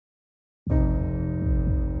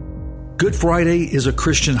Good Friday is a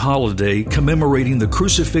Christian holiday commemorating the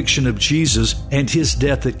crucifixion of Jesus and his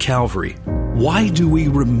death at Calvary. Why do we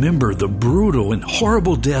remember the brutal and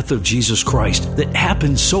horrible death of Jesus Christ that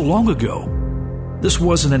happened so long ago? This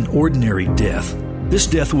wasn't an ordinary death. This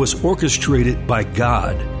death was orchestrated by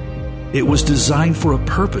God. It was designed for a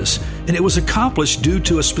purpose, and it was accomplished due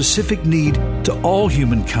to a specific need to all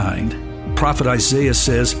humankind. Prophet Isaiah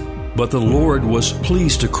says, "But the Lord was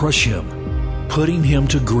pleased to crush him, putting him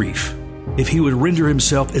to grief, if he would render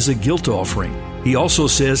himself as a guilt offering." He also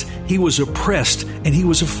says he was oppressed and he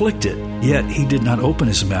was afflicted, yet he did not open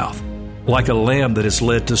his mouth. Like a lamb that is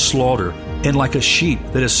led to slaughter, and like a sheep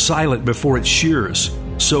that is silent before its shearers,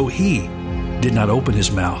 so he did not open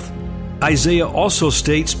his mouth. Isaiah also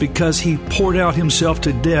states, because he poured out himself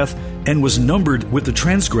to death and was numbered with the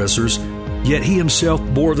transgressors, yet he himself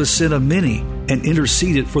bore the sin of many and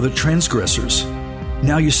interceded for the transgressors.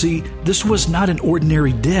 Now you see, this was not an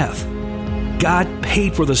ordinary death. God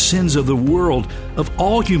paid for the sins of the world, of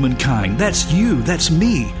all humankind. That's you, that's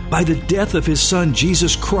me, by the death of his Son,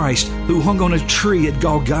 Jesus Christ, who hung on a tree at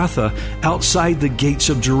Golgotha outside the gates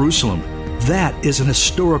of Jerusalem. That is an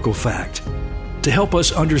historical fact. To help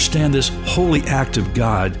us understand this holy act of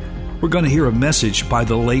God, we're going to hear a message by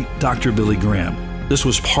the late Dr. Billy Graham. This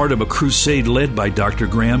was part of a crusade led by Dr.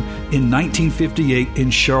 Graham in 1958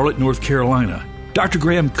 in Charlotte, North Carolina. Dr.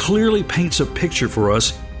 Graham clearly paints a picture for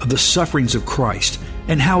us of the sufferings of Christ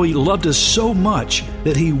and how he loved us so much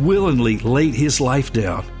that he willingly laid his life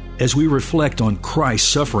down. As we reflect on Christ's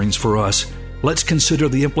sufferings for us, let's consider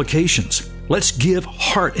the implications. Let's give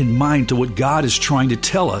heart and mind to what God is trying to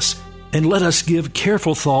tell us, and let us give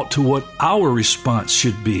careful thought to what our response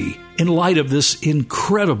should be in light of this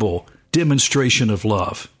incredible demonstration of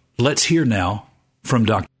love. Let's hear now from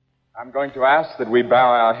Dr. I'm going to ask that we bow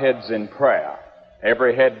our heads in prayer,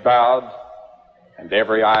 every head bowed and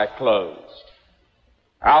every eye closed.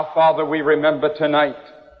 Our Father, we remember tonight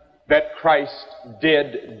that Christ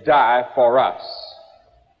did die for us.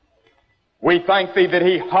 We thank Thee that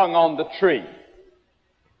He hung on the tree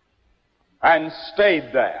and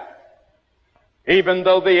stayed there, even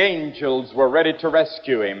though the angels were ready to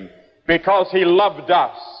rescue Him, because He loved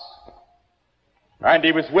us and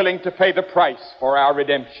He was willing to pay the price for our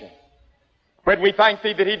redemption. But we thank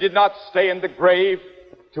Thee that He did not stay in the grave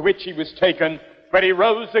to which He was taken, but He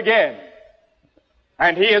rose again.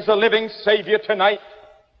 And He is a living Savior tonight.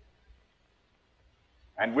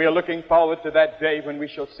 And we are looking forward to that day when we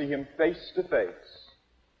shall see Him face to face.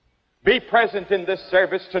 Be present in this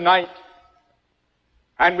service tonight.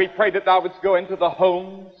 And we pray that Thou wouldst go into the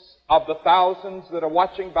homes of the thousands that are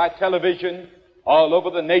watching by television all over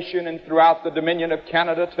the nation and throughout the Dominion of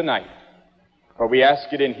Canada tonight. For we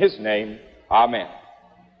ask it in His name. Amen.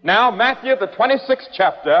 Now, Matthew, the 26th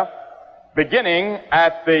chapter, beginning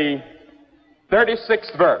at the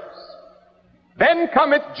 36th verse. Then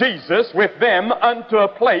cometh Jesus with them unto a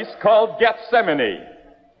place called Gethsemane,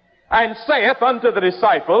 and saith unto the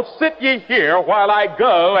disciples, Sit ye here while I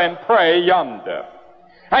go and pray yonder.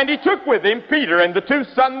 And He took with Him Peter and the two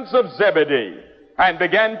sons of Zebedee, and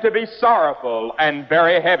began to be sorrowful and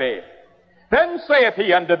very heavy. Then saith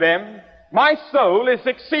He unto them, My soul is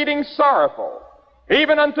exceeding sorrowful,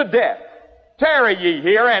 even unto death. Tarry ye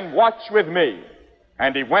here and watch with me.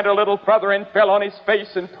 And He went a little further and fell on His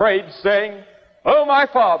face and prayed, saying, O my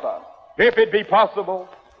Father, if it be possible,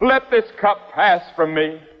 let this cup pass from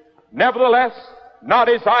me. Nevertheless, not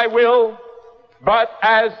as I will, but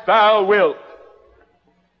as Thou wilt.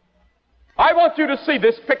 I want you to see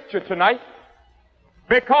this picture tonight,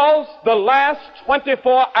 because the last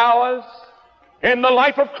 24 hours in the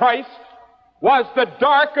life of Christ was the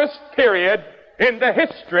darkest period in the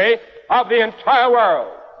history of the entire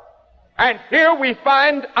world. And here we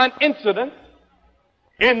find an incident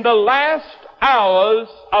in the last hours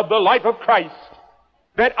of the life of Christ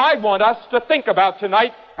that I want us to think about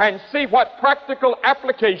tonight and see what practical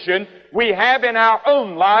application we have in our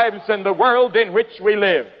own lives and the world in which we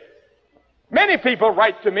live. Many people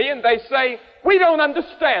write to me and they say, we don't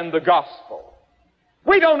understand the gospel.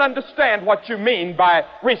 We don't understand what you mean by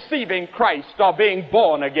receiving Christ or being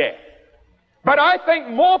born again. But I think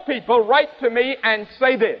more people write to me and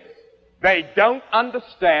say this. They don't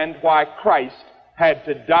understand why Christ had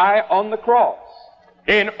to die on the cross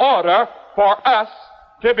in order for us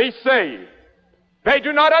to be saved. They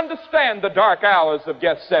do not understand the dark hours of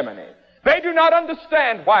Gethsemane. They do not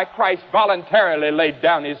understand why Christ voluntarily laid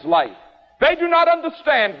down His life. They do not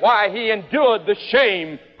understand why He endured the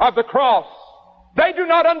shame of the cross. They do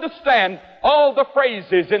not understand all the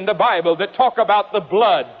phrases in the Bible that talk about the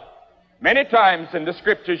blood. Many times in the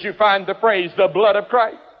Scriptures you find the phrase, the blood of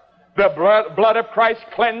Christ. The blood of Christ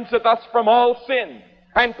cleanseth us from all sin.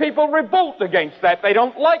 And people revolt against that. They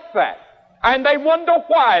don't like that. And they wonder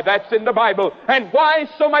why that's in the Bible and why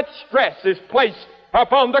so much stress is placed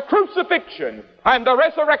upon the crucifixion and the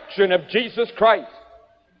resurrection of Jesus Christ.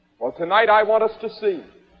 Well, tonight I want us to see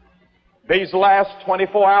these last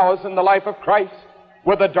 24 hours in the life of Christ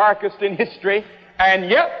were the darkest in history, and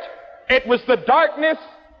yet it was the darkness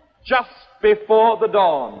just before the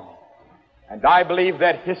dawn. And I believe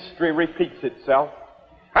that history repeats itself.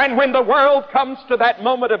 And when the world comes to that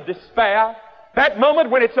moment of despair, that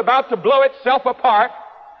moment when it's about to blow itself apart,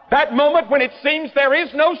 that moment when it seems there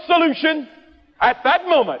is no solution, at that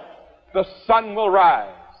moment the sun will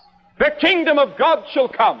rise. The kingdom of God shall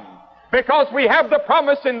come, because we have the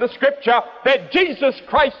promise in the Scripture that Jesus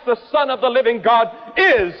Christ, the Son of the living God,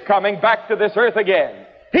 is coming back to this earth again.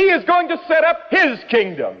 He is going to set up His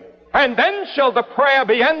kingdom. And then shall the prayer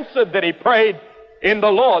be answered that He prayed in the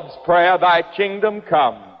Lord's Prayer, Thy kingdom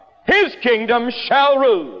come. His kingdom shall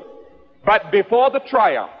rule. But before the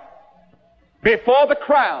triumph, before the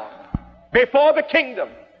crown, before the kingdom,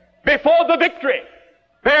 before the victory,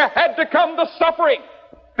 there had to come the suffering.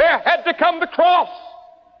 There had to come the cross.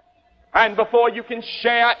 And before you can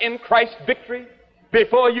share in Christ's victory,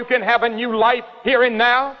 before you can have a new life here and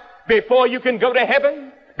now, before you can go to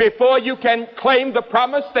heaven, before you can claim the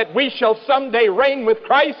promise that we shall someday reign with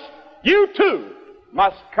Christ, you too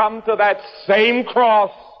must come to that same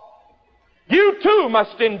cross. You too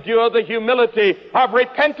must endure the humility of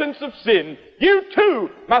repentance of sin. You too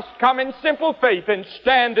must come in simple faith and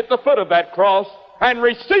stand at the foot of that cross and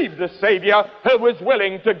receive the Savior who was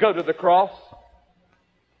willing to go to the cross.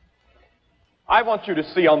 I want you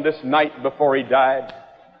to see on this night before He died,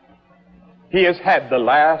 He has had the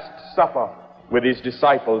Last Supper with His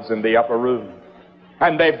disciples in the upper room.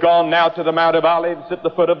 And they've gone now to the Mount of Olives at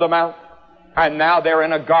the foot of the mount. And now they're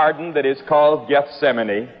in a garden that is called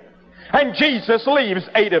Gethsemane. And Jesus leaves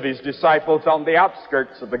 8 of His disciples on the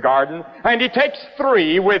outskirts of the garden, and He takes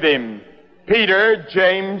 3 with Him, Peter,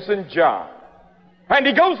 James, and John. And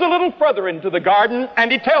He goes a little further into the garden,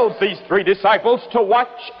 and He tells these 3 disciples to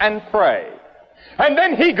watch and pray. And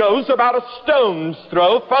then He goes about a stone's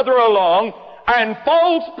throw further along and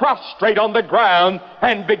falls prostrate on the ground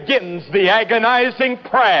and begins the agonizing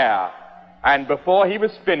prayer. And before He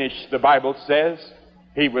was finished, the Bible says,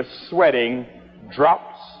 He was sweating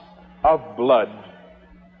drops of blood.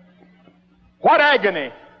 What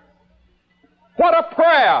agony! What a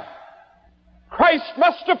prayer! Christ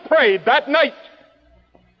must have prayed that night.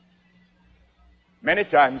 Many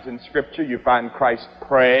times in Scripture you find Christ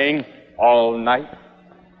praying all night.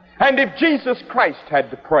 And if Jesus Christ had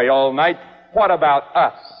to pray all night, what about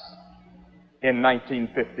us in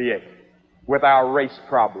 1958 with our race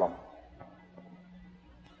problem,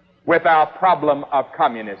 with our problem of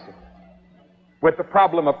communism, with the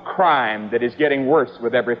problem of crime that is getting worse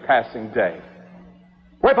with every passing day,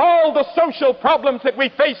 with all the social problems that we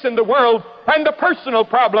face in the world and the personal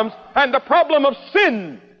problems and the problem of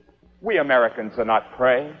sin? We Americans are not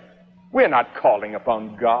praying. We're not calling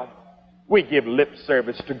upon God. We give lip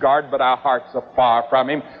service to God, but our hearts are far from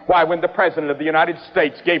Him. Why, when the President of the United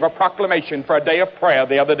States gave a proclamation for a day of prayer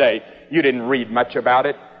the other day, you didn't read much about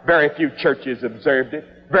it. Very few churches observed it.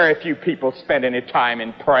 Very few people spent any time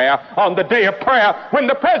in prayer. On the day of prayer, when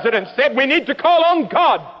the President said we need to call on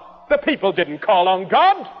God, the people didn't call on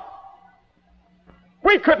God.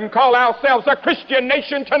 We couldn't call ourselves a Christian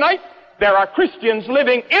nation tonight. There are Christians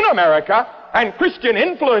living in America, and Christian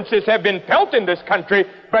influences have been felt in this country,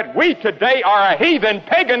 but we today are a heathen,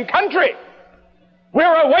 pagan country.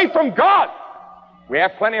 We're away from God. We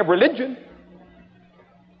have plenty of religion.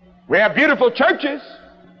 We have beautiful churches,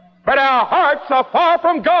 but our hearts are far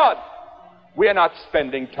from God. We're not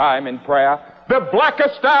spending time in prayer. The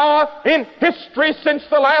blackest hour in history since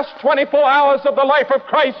the last 24 hours of the life of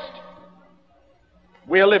Christ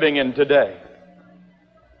we're living in today.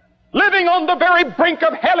 Living on the very brink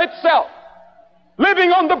of hell itself.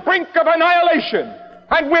 Living on the brink of annihilation.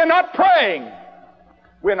 And we're not praying.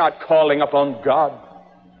 We're not calling upon God.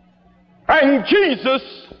 And Jesus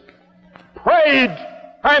prayed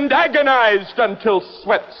and agonized until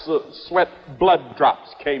sweat blood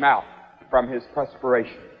drops came out from His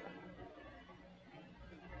perspiration.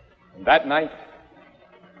 And that night,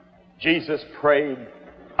 Jesus prayed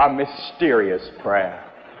a mysterious prayer,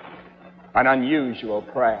 an unusual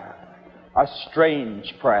prayer, a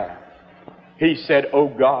strange prayer. He said, "O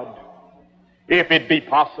God, if it be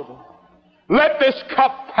possible, let this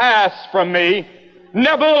cup pass from me.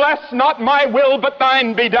 Nevertheless, not my will, but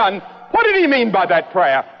thine be done." What did He mean by that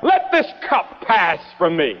prayer? Let this cup pass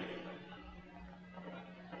from me.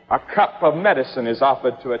 a cup of medicine is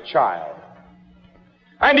offered to a child,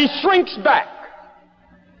 and he shrinks back.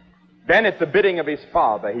 Then at the bidding of his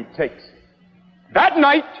father, he takes it. That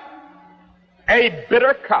night, a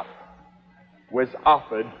bitter cup was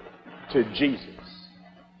offered to Jesus,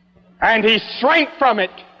 and he shrank from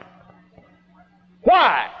it.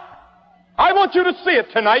 Why? I want you to see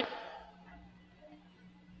it tonight.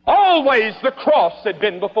 Always the cross had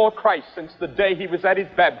been before Christ since the day he was at his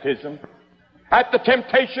baptism. At the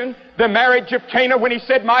temptation, the marriage of Cana, when he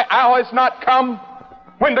said, "My hour is not come,"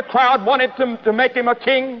 when the crowd wanted to make him a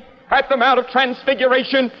king, at the Mount of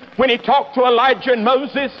Transfiguration, when he talked to Elijah and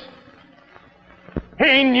Moses,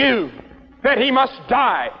 he knew that he must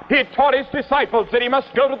die. He had taught his disciples that he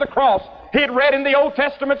must go to the cross. He had read in the Old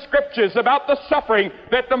Testament scriptures about the suffering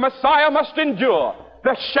that the Messiah must endure.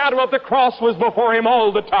 The shadow of the cross was before him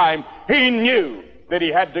all the time. He knew that he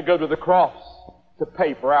had to go to the cross to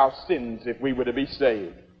pay for our sins if we were to be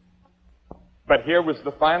saved. But here was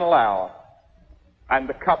the final hour, and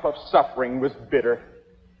the cup of suffering was bitter.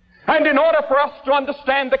 And in order for us to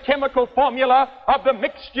understand the chemical formula of the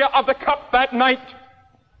mixture of the cup that night,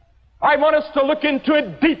 I want us to look into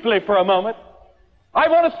it deeply for a moment. I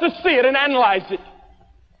want us to see it and analyze it.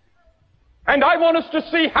 And I want us to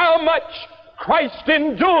see how much Christ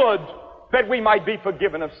endured that we might be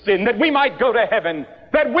forgiven of sin, that we might go to heaven,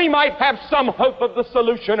 that we might have some hope of the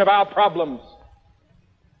solution of our problems.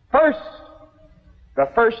 First, the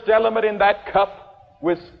first element in that cup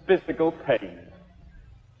was physical pain.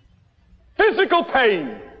 Physical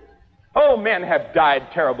pain. Oh, men have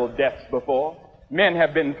died terrible deaths before. Men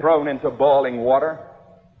have been thrown into boiling water.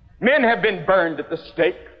 Men have been burned at the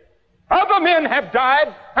stake. Other men have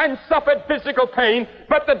died and suffered physical pain,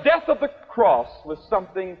 but the death of the cross was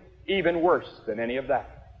something even worse than any of that.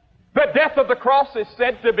 The death of the cross is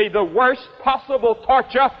said to be the worst possible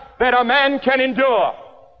torture that a man can endure.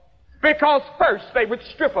 Because first they would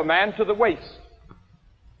strip a man to the waist.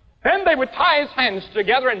 Then they would tie his hands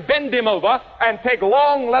together and bend him over and take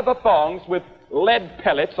long leather thongs with lead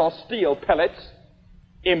pellets or steel pellets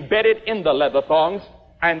embedded in the leather thongs,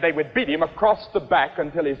 and they would beat him across the back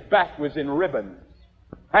until his back was in ribbons.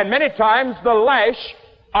 And many times the lash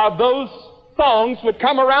of those thongs would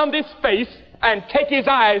come around his face and take his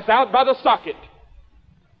eyes out by the socket,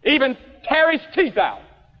 even tear his teeth out.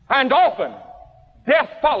 And often death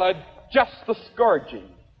followed just the scourging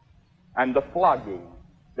and the flogging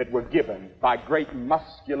that were given by great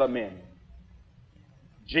muscular men.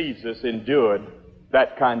 Jesus endured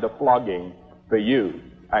that kind of flogging for you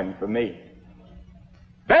and for me.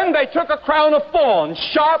 Then they took a crown of thorns,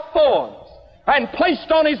 sharp thorns, and placed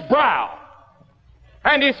on his brow.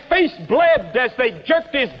 And his face bled as they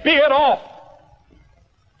jerked his beard off.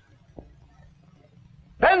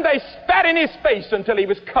 Then they spat in his face until he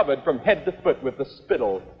was covered from head to foot with the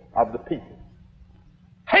spittle of the people.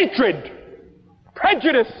 Hatred,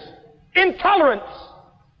 prejudice, intolerance,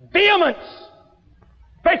 vehemence,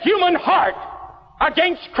 the human heart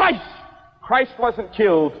against Christ. Christ wasn't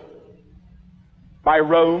killed by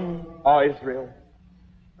Rome or Israel.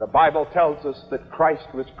 The Bible tells us that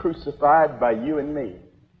Christ was crucified by you and me.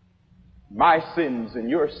 My sins and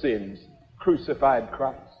your sins crucified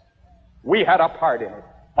Christ. We had a part in it.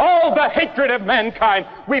 All the hatred of mankind.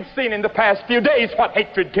 We've seen in the past few days what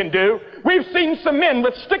hatred can do. We've seen some men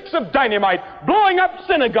with sticks of dynamite blowing up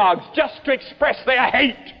synagogues just to express their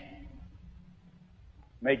hate.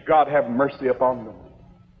 May God have mercy upon them.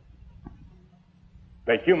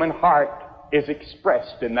 The human heart is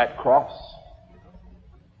expressed in that cross.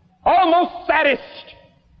 Almost saddest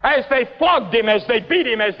as they flogged him, as they beat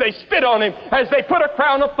him, as they spit on him, as they put a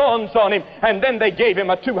crown of thorns on him, and then they gave him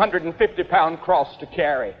a 250-pound cross to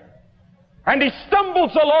carry. And he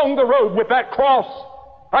stumbles along the road with that cross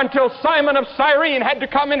until Simon of Cyrene had to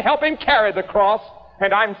come and help him carry the cross.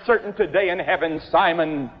 And I'm certain today in heaven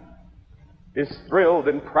Simon is thrilled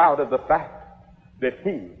and proud of the fact that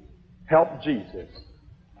he helped Jesus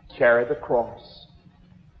carry the cross.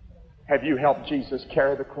 Have you helped Jesus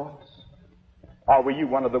carry the cross? Or were you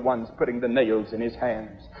one of the ones putting the nails in his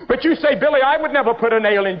hands? But you say, Billy, I would never put a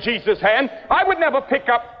nail in Jesus' hand. I would never pick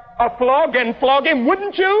up a flog and flog him,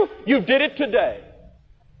 wouldn't you? You did it today.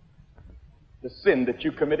 The sin that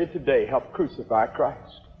you committed today helped crucify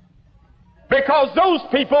Christ. Because those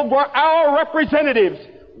people were our representatives.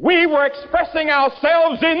 We were expressing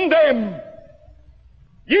ourselves in them.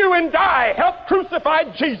 You and I helped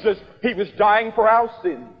crucify Jesus. He was dying for our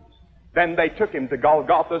sins. Then they took him to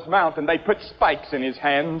Golgotha's Mount and they put spikes in his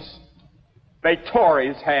hands. They tore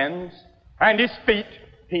his hands and his feet.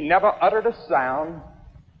 He never uttered a sound.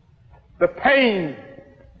 The pain,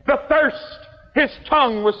 the thirst, his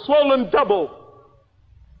tongue was swollen double.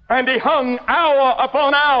 And he hung hour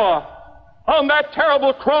upon hour on that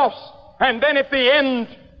terrible cross. And then at the end,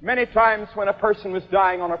 many times when a person was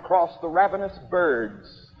dying on a cross, the ravenous birds,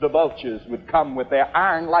 the vultures, would come with their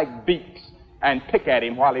iron-like beaks and pick at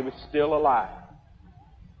him while he was still alive.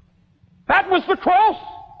 That was the cross.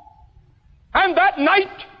 And that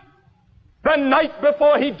night, the night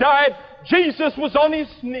before he died, Jesus was on his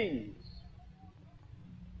knees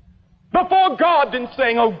before God and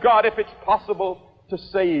saying, "Oh God, if it's possible to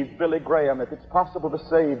save Billy Graham, if it's possible to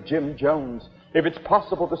save Jim Jones, if it's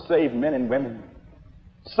possible to save men and women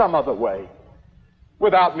some other way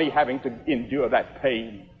without me having to endure that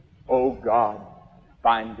pain, oh God,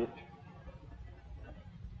 find it."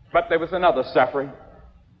 But there was another suffering.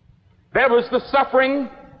 There was the suffering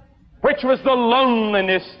which was the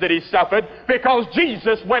loneliness that he suffered because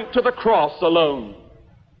Jesus went to the cross alone.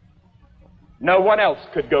 No one else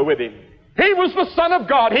could go with him. He was the Son of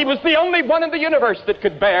God. He was the only one in the universe that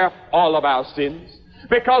could bear all of our sins.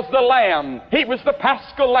 Because the Lamb, he was the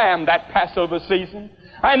Paschal Lamb that Passover season.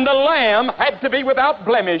 And the Lamb had to be without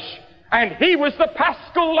blemish. And he was the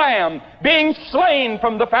Paschal Lamb being slain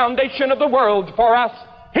from the foundation of the world for us.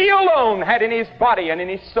 He alone had in his body and in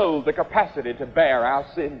his soul the capacity to bear our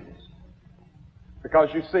sins.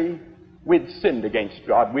 Because you see, we'd sinned against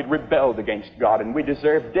God, we'd rebelled against God, and we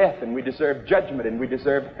deserved death, and we deserved judgment, and we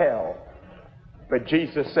deserved hell. But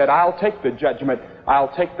Jesus said, "I'll take the judgment, I'll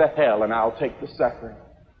take the hell, and I'll take the suffering."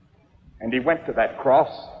 And he went to that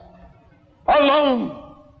cross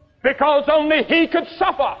alone, because only he could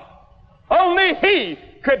suffer. Only he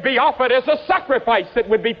could be offered as a sacrifice that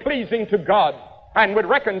would be pleasing to God and would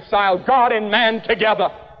reconcile God and man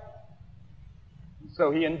together.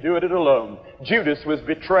 So he endured it alone. Judas was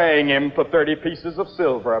betraying him for 30 pieces of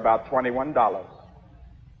silver, about $21.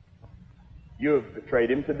 You have betrayed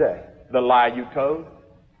him today. The lie you told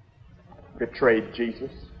betrayed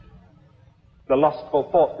Jesus. The lustful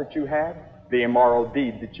thought that you had, the immoral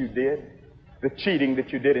deed that you did, the cheating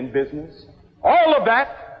that you did in business, all of that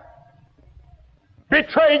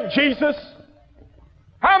betrayed Jesus.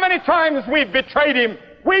 How many times we've betrayed him?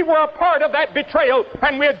 We were a part of that betrayal,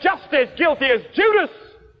 and we're just as guilty as Judas.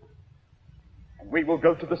 And we will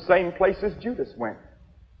go to the same place as Judas went,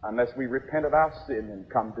 unless we repent of our sin and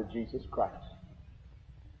come to Jesus Christ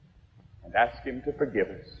and ask him to forgive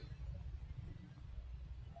us.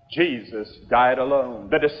 Jesus died alone.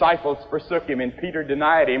 The disciples forsook him, and Peter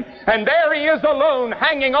denied him. And there he is alone,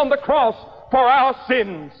 hanging on the cross for our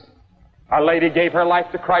sins. A lady gave her life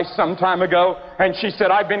to Christ some time ago, and she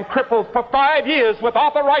said, "I've been crippled for 5 years with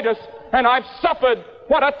arthritis, and I've suffered.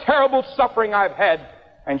 What a terrible suffering I've had."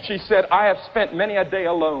 And she said, "I have spent many a day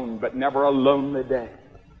alone, but never a lonely day."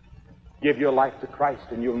 Give your life to Christ,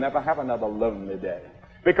 and you'll never have another lonely day.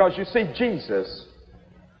 Because you see, Jesus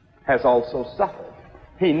has also suffered.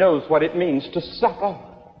 He knows what it means to suffer.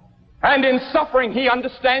 And in suffering, he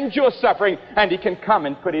understands your suffering, and he can come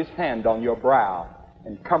and put his hand on your brow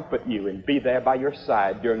and comfort you and be there by your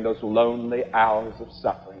side during those lonely hours of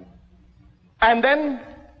suffering. And then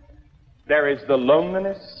there is the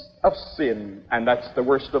loneliness of sin, and that's the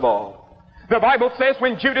worst of all. The Bible says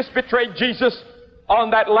when Judas betrayed Jesus on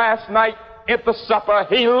that last night at the supper,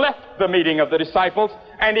 he left the meeting of the disciples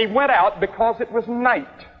and he went out because it was night.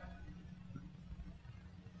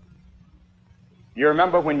 You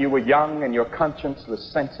remember when you were young and your conscience was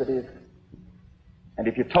sensitive? And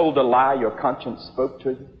if you told a lie, your conscience spoke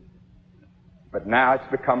to you. But now it's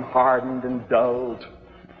become hardened and dulled.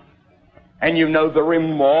 And you know the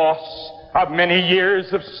remorse of many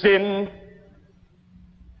years of sin.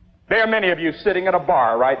 There are many of you sitting at a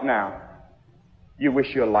bar right now. You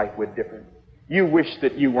wish your life were different. You wish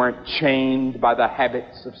that you weren't chained by the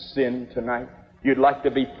habits of sin tonight. You'd like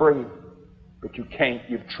to be free, but you can't.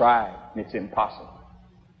 You've tried, and it's impossible.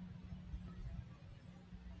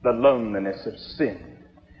 The loneliness of sin.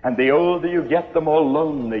 And the older you get, the more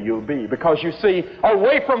lonely you'll be. Because you see,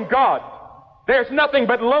 away from God, there's nothing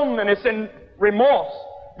but loneliness and remorse.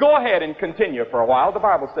 Go ahead and continue for a while. The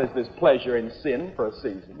Bible says there's pleasure in sin for a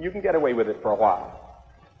season. You can get away with it for a while.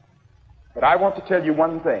 But I want to tell you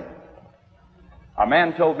one thing. A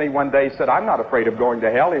man told me one day, he said, "I'm not afraid of going to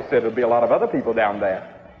hell." He said, "There'll be a lot of other people down there."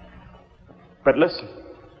 But listen,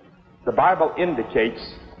 the Bible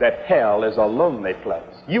indicates that hell is a lonely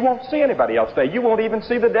place. You won't see anybody else there. You won't even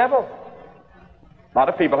see the devil. A lot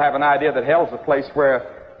of people have an idea that hell's a place where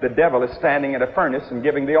the devil is standing in a furnace and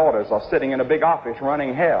giving the orders, or sitting in a big office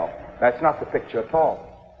running hell. That's not the picture at all.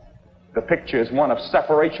 The picture is one of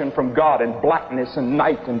separation from God and blackness and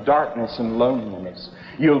night and darkness and loneliness.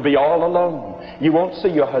 You'll be all alone. You won't see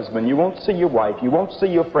your husband. You won't see your wife. You won't see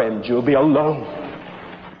your friends. You'll be alone.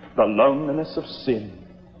 The loneliness of sin.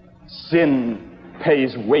 Sin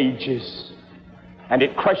pays wages, and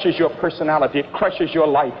it crushes your personality, it crushes your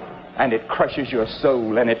life, and it crushes your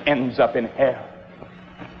soul, and it ends up in hell.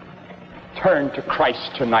 Turn to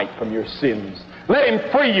Christ tonight from your sins. Let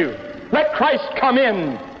Him free you. Let Christ come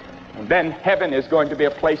in. And then heaven is going to be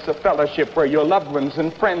a place of fellowship where your loved ones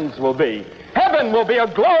and friends will be. Heaven will be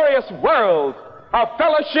a glorious world of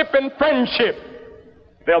fellowship and friendship.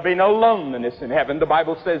 There'll be no loneliness in heaven. The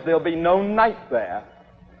Bible says there'll be no night there.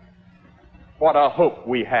 What a hope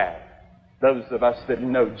we have, those of us that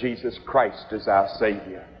know Jesus Christ as our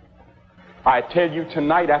Savior. I tell you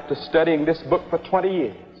tonight, after studying this book for 20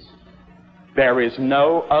 years, there is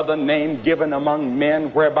no other name given among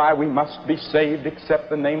men whereby we must be saved except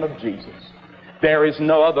the name of Jesus. There is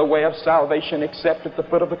no other way of salvation except at the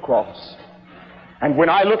foot of the cross. And when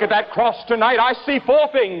I look at that cross tonight, I see four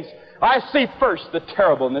things. I see first the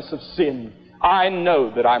terribleness of sin. I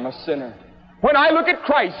know that I'm a sinner. When I look at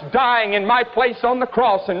Christ dying in my place on the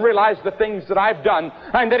cross and realize the things that I've done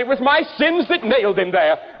and that it was my sins that nailed Him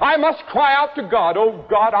there, I must cry out to God, "Oh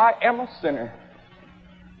God, I am a sinner."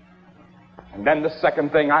 And then the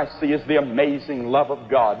second thing I see is the amazing love of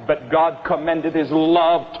God. But God commended His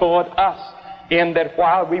love toward us in that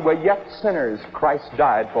while we were yet sinners, Christ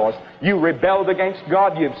died for us. You rebelled against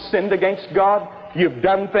God. You've sinned against God. You've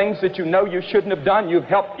done things that you know you shouldn't have done. You've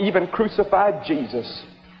helped even crucify Jesus.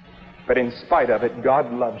 But in spite of it,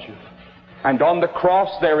 God loves you. And on the cross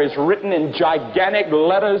there is written in gigantic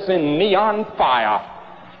letters in neon fire,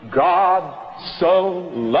 "God so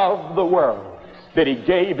loved the world that He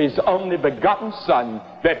gave His only begotten Son,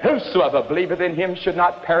 that whosoever believeth in Him should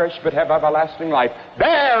not perish but have everlasting life."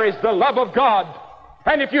 There is the love of God.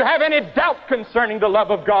 And if you have any doubt concerning the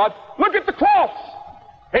love of God, look at the cross.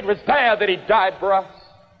 It was there that He died for us.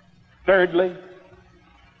 Thirdly,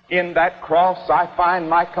 in that cross I find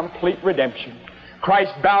my complete redemption.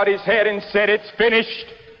 Christ bowed His head and said, "It's finished."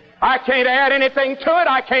 I can't add anything to it.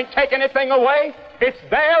 I can't take anything away. It's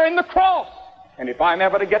there in the cross. And if I'm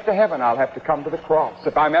ever to get to heaven, I'll have to come to the cross.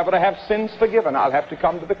 If I'm ever to have sins forgiven, I'll have to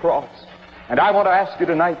come to the cross. And I want to ask you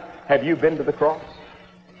tonight, have you been to the cross?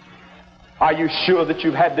 Are you sure that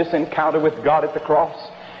you've had this encounter with God at the cross?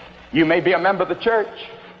 You may be a member of the church.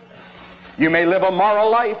 You may live a moral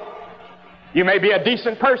life. You may be a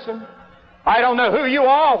decent person. I don't know who you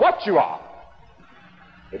are or what you are.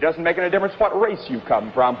 It doesn't make any difference what race you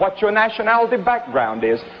come from, what your nationality background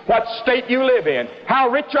is, what state you live in, how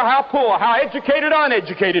rich or how poor, how educated or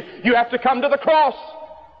uneducated. You have to come to the cross.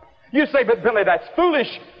 You say, "But Billy, that's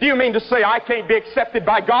foolish. Do you mean to say I can't be accepted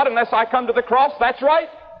by God unless I come to the cross?" That's right.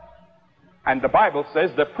 And the Bible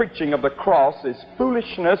says the preaching of the cross is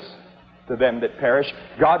foolishness to them that perish.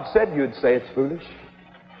 God said you'd say it's foolish.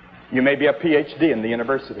 You may be a PhD in the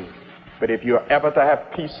university, but if you're ever to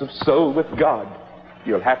have peace of soul with God,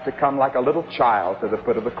 you'll have to come like a little child to the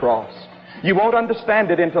foot of the cross. You won't understand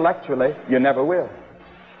it intellectually. You never will.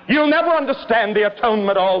 You'll never understand the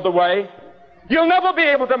atonement all the way. You'll never be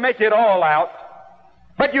able to make it all out.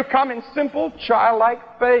 But you come in simple, childlike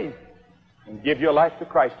faith and give your life to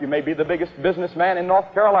Christ. You may be the biggest businessman in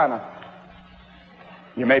North Carolina.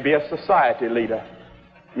 You may be a society leader.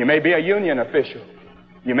 You may be a union official.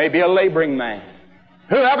 You may be a laboring man.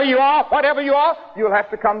 Whoever you are, whatever you are, you'll have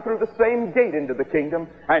to come through the same gate into the kingdom.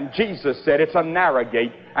 And Jesus said it's a narrow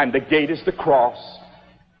gate, and the gate is the cross.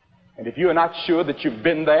 And if you are not sure that you've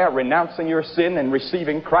been there, renouncing your sin and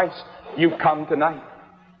receiving Christ, you come tonight.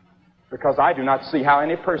 Because I do not see how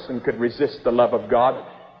any person could resist the love of God.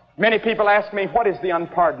 Many people ask me, what is the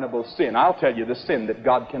unpardonable sin? I'll tell you the sin that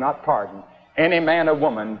God cannot pardon. Any man or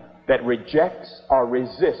woman that rejects or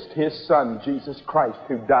resists His Son, Jesus Christ,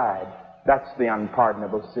 who died. That's the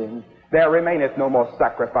unpardonable sin. There remaineth no more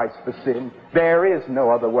sacrifice for sin. There is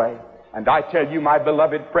no other way. And I tell you, my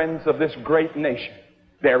beloved friends of this great nation,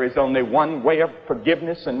 there is only one way of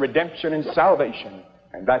forgiveness and redemption and salvation,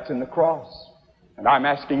 and that's in the cross. And I'm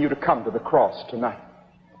asking you to come to the cross tonight.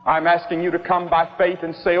 I'm asking you to come by faith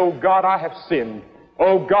and say, "Oh God, I have sinned.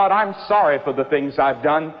 Oh God, I'm sorry for the things I've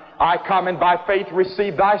done. I come and by faith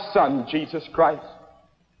receive Thy Son, Jesus Christ."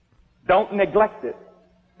 Don't neglect it.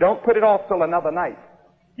 Don't put it off till another night.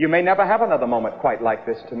 You may never have another moment quite like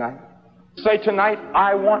this tonight. Say tonight,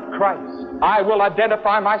 "I want Christ. I will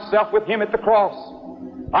identify myself with Him at the cross.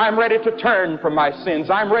 I'm ready to turn from my sins.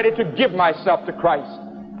 I'm ready to give myself to Christ.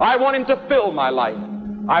 I want Him to fill my life.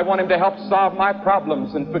 I want Him to help solve my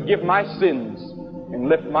problems and forgive my sins and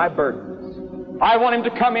lift my burdens. I want Him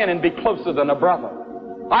to come in and be closer than a brother.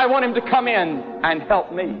 I want Him to come in and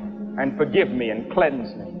help me and forgive me and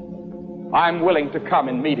cleanse me. I'm willing to come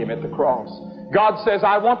and meet Him at the cross." God says,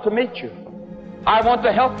 "I want to meet you. I want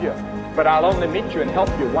to help you. But I'll only meet you and help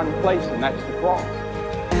you one place, and that's the cross.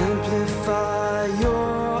 Amplify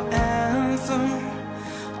your anthem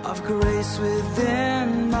of grace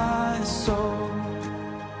within my soul.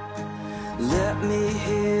 Let me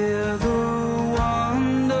hear the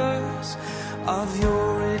wonders of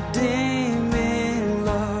your redeeming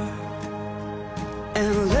love,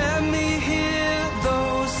 and let me hear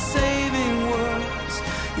those saving words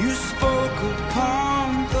you spoke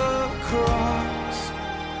upon the cross.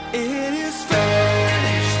 It is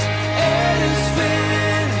finished, it is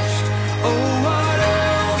finished. Oh, what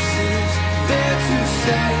else is there to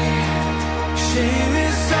say? Shame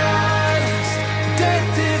is silenced, death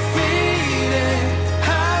defeated.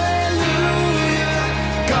 Hallelujah,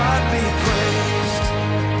 God be praised.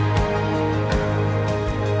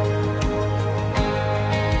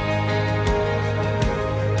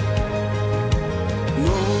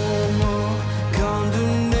 No more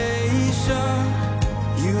condemnation.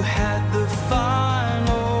 You had the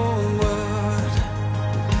final word.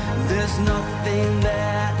 There's nothing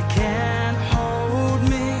that can hold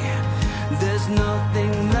me. There's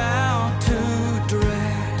nothing now to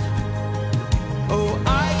dread. Oh,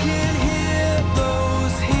 I can hear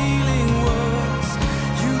those healing words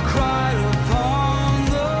you cried upon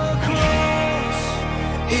the cross.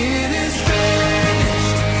 It is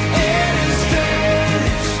finished, it is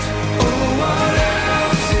finished. Oh, what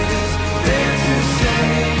else is there to say?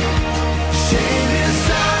 Shame is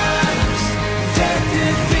silenced, death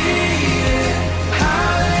defeated.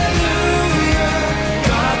 Hallelujah,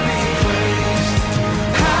 God be praised.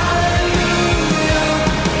 Hallelujah,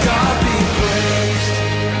 God be praised.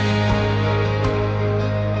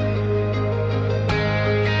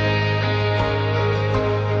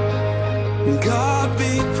 God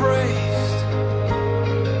be praised.